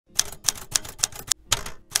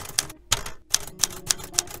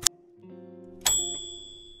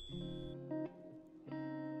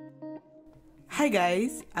Hi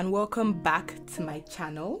guys, and welcome back to my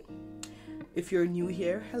channel. If you're new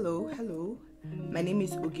here, hello. My name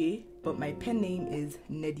is Oge, but my pen name is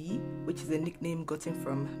Neddy, which is a nickname gotten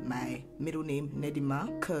from my middle name Nedima,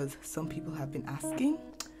 because some people have been asking.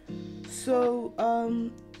 So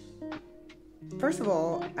first of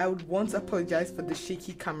all, I would want to apologize for the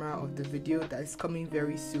shaky camera of the video that is coming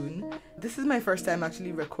very soon. This is my first time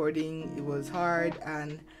actually recording. It was hard,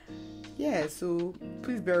 and yeah, so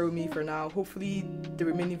please bear with me for now. Hopefully the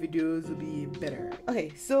remaining videos will be better.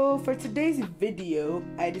 Okay, so for today's video,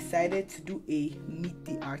 I decided to do a meet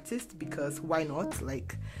the artist, because why not?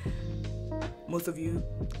 Like, most of you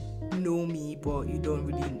know me, but you don't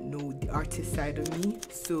really know the artist side of me.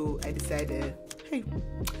 So I decided, hey,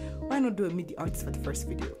 why not do a meet the artist for the first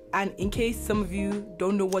video? And in case some of you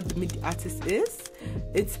don't know what the meet the artist is,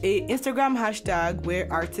 it's a Instagram hashtag where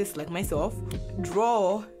artists like myself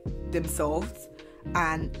draw themselves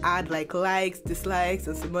and add like likes, dislikes,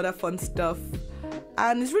 and some other fun stuff.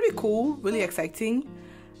 And it's really cool, really exciting,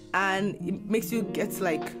 and it makes you get to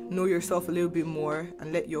like know yourself a little bit more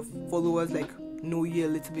and let your followers like know you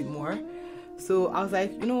a little bit more. So I was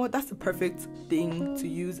like, you know what, that's the perfect thing to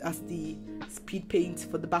use as the speed paint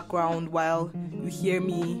for the background while you hear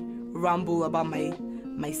me ramble about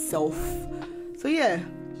myself. So yeah,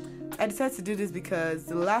 I decided to do this because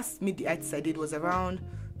the last meet the artist I did was around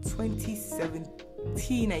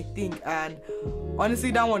 2017, I think, and honestly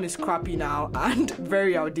that one is crappy now and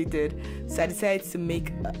very outdated. So I decided to make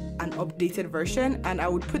an updated version, and I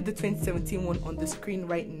would put the 2017 one on the screen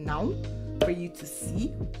right now for you to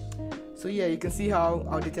see. So yeah, you can see how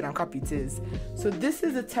outdated and crappy it is. So this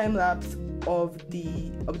is a time lapse of the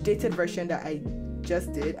updated version that I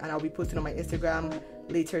just did, and I'll be posting on my Instagram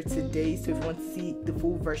later today. So if you want to see the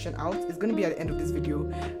full version out, it's going to be at the end of this video,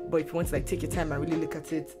 but if you want to like take your time and really look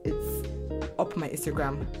at it, it's up my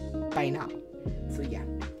Instagram by now. So yeah,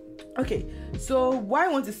 okay, so what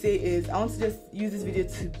I want to say is I want to just use this video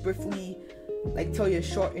to briefly like tell you a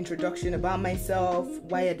short introduction about myself,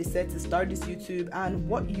 why I decided to start this YouTube, and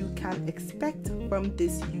what you can expect from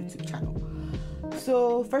this YouTube channel.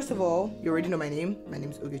 So first of all, you already know my name. My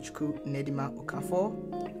name is Ogechukwu Nedima Okafor,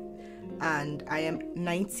 and I am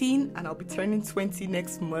 19, and I'll be turning 20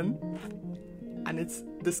 next month. And it's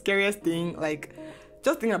the scariest thing. Like,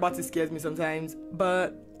 just thinking about it scares me sometimes,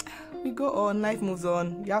 but we go on, life moves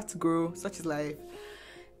on, you have to grow, such is life.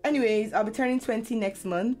 Anyways, I'll be turning 20 next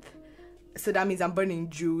month, so that means I'm born in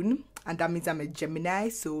June, and that means I'm a Gemini.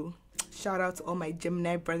 So shout out to all my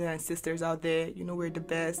Gemini brothers and sisters out there. You know we're the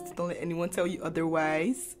best, don't let anyone tell you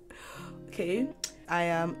otherwise. Okay, I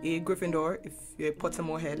am a Gryffindor. If you're a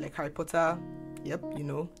Pottermore head like Harry Potter, yep, you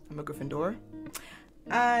know I'm a Gryffindor.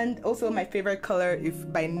 And also my favorite color,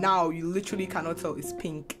 if by now you literally cannot tell, is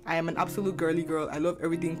pink. I am an absolute girly girl. I love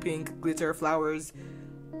everything pink, glitter, flowers,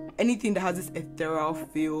 anything that has this ethereal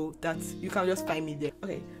feel, that you can just find me there.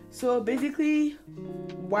 Okay, so basically,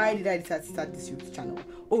 why did I decide to start this YouTube channel?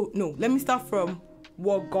 Oh no, let me start from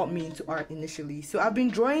what got me into art initially. So I've been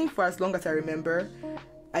drawing for as long as I remember.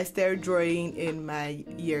 I started drawing in my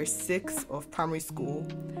year 6 of primary school,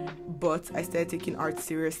 but I started taking art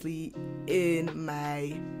seriously in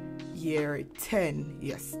my year 10,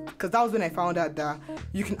 yes, because that was when I found out that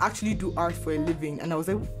you can actually do art for a living, and I was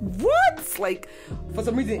like, what? Like, for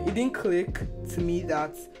some reason it didn't click to me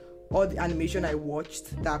that all the animation I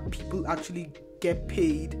watched, that people actually get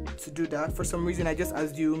paid to do that. For some reason I just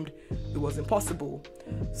assumed it was impossible.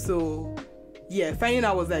 So yeah, finding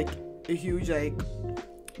out was like a huge like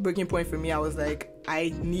breaking point for me. I was like,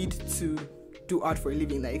 I need to do art for a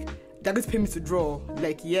living. Like, they're going to pay me to draw.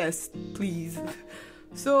 Like, yes, please.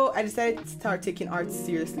 So I decided to start taking art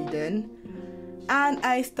seriously then, and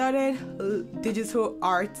I started digital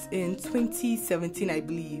art in 2017, I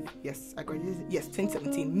believe. Yes, I graduated. Yes,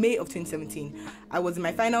 2017, May of 2017. I was in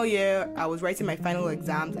my final year. I was writing my final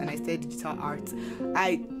exams, and I studied digital art.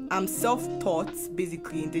 I am self-taught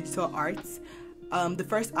basically in digital arts. The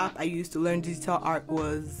first app I used to learn digital art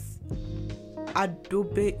was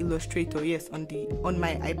Adobe Illustrator, yes, on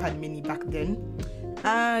my iPad mini back then.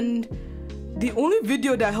 And the only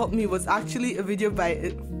video that helped me was actually a video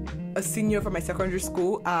by a senior from my secondary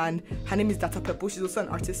school, and her name is Pepple. She's also an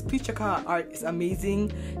artist. Please check out her art, it's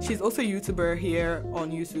amazing. She's also a YouTuber here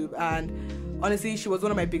on YouTube, and honestly, she was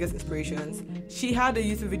one of my biggest inspirations. She had a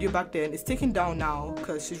YouTube video back then. It's taken down now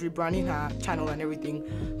because she's rebranding her channel and everything.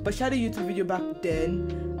 But she had a YouTube video back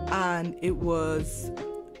then, and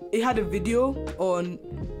it had a video on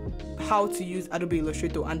how to use Adobe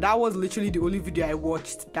Illustrator, and that was literally the only video I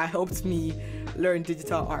watched that helped me learn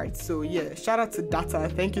digital art. So yeah, shout out to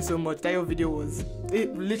Data. Thank you so much. That your video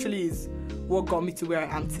literally is what got me to where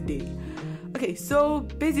I am today. Okay, so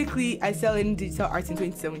basically I sell in digital art in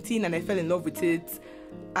 2017 and I fell in love with it.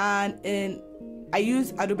 And I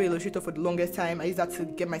used Adobe Illustrator for the longest time. I used that to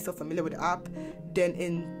get myself familiar with the app. Then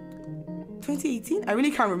in 2018, I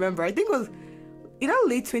really can't remember. I think it was either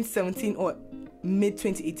late 2017 or mid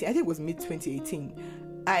 2018. I think it was mid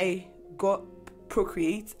 2018. I got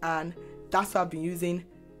Procreate, and that's what I've been using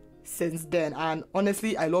since then. And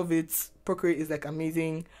honestly, I love it. Procreate is like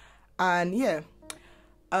amazing. And yeah,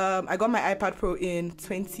 I got my iPad Pro in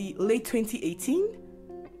late 2018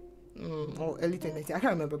 or early 2019. I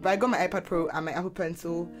can't remember, but I got my iPad Pro and my Apple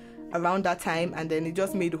Pencil around that time, and then it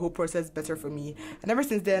just made the whole process better for me. And ever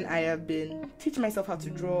since then, I have been teaching myself how to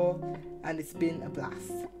draw, and it's been a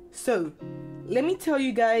blast. So let me tell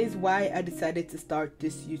you guys why I decided to start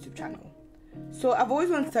this YouTube channel. So I've always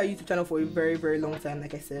wanted to start a YouTube channel for a very, very long time,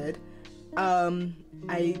 like I said. I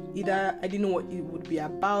didn't know what it would be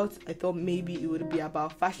about. I thought maybe it would be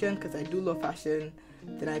about fashion, because I do love fashion.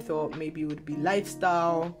 Then I thought maybe it would be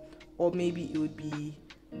lifestyle, or maybe it would be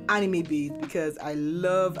anime based, because I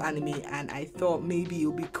love anime, and I thought maybe it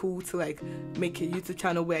would be cool to like make a YouTube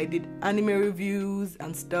channel where I did anime reviews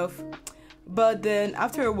and stuff. But then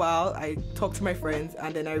after a while, I talked to my friends,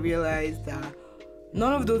 and then I realized that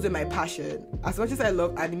none of those are my passion. As much as I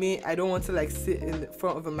love anime, I don't want to like sit in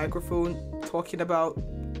front of a microphone talking about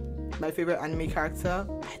my favorite anime character,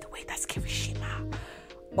 by the way, that's Kirishima,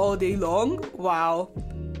 all day long, wow,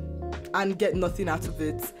 and get nothing out of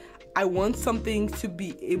it. I want something to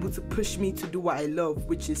be able to push me to do what I love,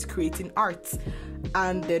 which is creating art.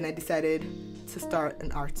 And then I decided to start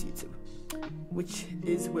an art YouTube, which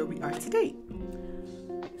is where we are today.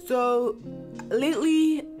 So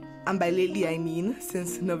lately, and by lately I mean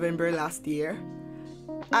since November last year,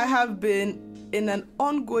 I have been in an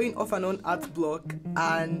ongoing off and on art block,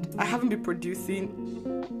 and I haven't been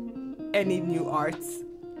producing any new arts,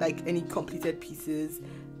 like any completed pieces.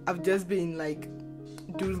 I've just been like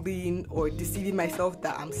doodling or deceiving myself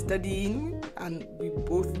that I'm studying, and we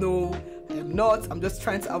both know I am not. I'm just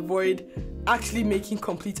trying to avoid actually making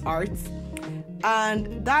complete art,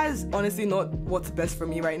 and that is honestly not what's best for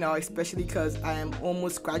me right now, especially because I am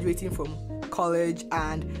almost graduating from college,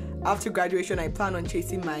 and after graduation I plan on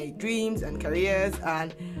chasing my dreams and careers.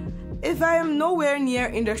 And if I am nowhere near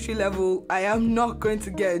industry level, I am not going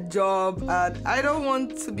to get a job, and I don't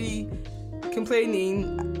want to be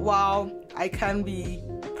complaining while I can be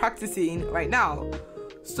practicing right now.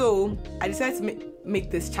 So I decided to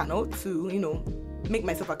make this channel to, make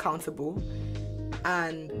myself accountable.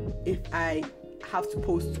 And if I have to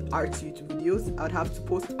post art YouTube videos, I would have to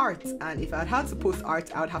post art. And if I had to post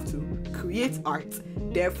art, I would have to create art.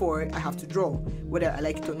 Therefore, I have to draw, whether I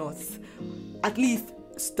like it or not. At least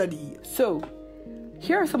study. So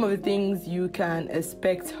here are some of the things you can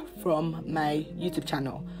expect from my YouTube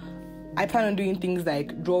channel. I plan on doing things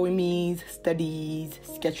like drawing me's, studies,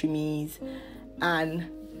 sketching me's, and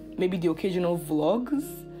maybe the occasional vlogs,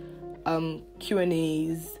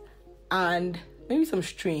 Q&As, and maybe some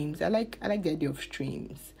streams. I like the idea of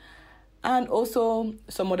streams, and also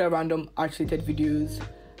some other random art-related videos.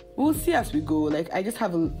 We'll see as we go. Like, I just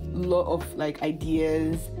have a lot of like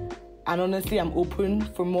ideas, and honestly, I'm open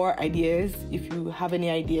for more ideas. If you have any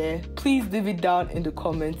idea, please leave it down in the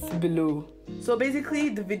comments below. So basically,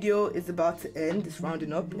 the video is about to end. It's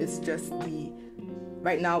rounding up. It's just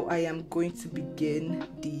right now I am going to begin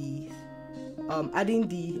adding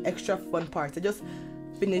the extra fun parts. I just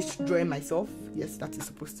finished drawing myself. Yes, that is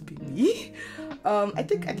supposed to be me. I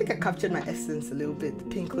think I captured my essence a little bit, the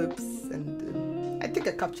pink lips, and I think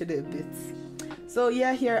I captured it a bit. So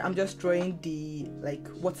yeah, here I'm just drawing the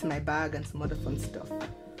what's in my bag and some other fun stuff.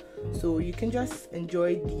 So you can just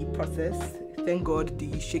enjoy the process. Thank God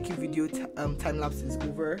the shaky video time lapse is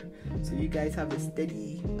over, so you guys have a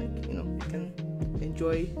steady, you can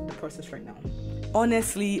enjoy the process right now.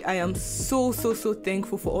 Honestly, I am so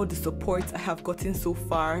thankful for all the support I have gotten so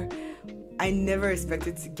far. I never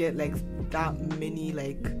expected to get that many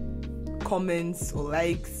comments or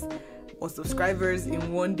likes or subscribers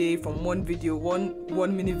in one day from one video,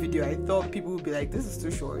 one minute video. I thought people would be like, this is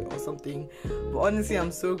too short or something, but honestly,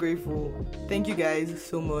 I'm so grateful. Thank you guys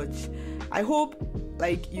so much. I hope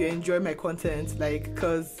you enjoy my content,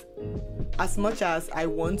 because as much as I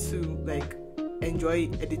want to enjoy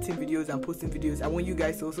editing videos and posting videos, I want you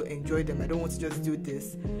guys to also enjoy them. I don't want to just do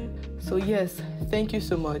this. So yes, thank you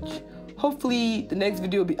so much. Hopefully the next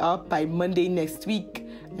video will be out by Monday next week,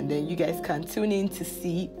 and then you guys can tune in to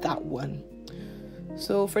see that one.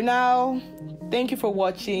 So for now, thank you for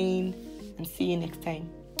watching, and see you next time.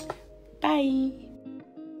 Bye.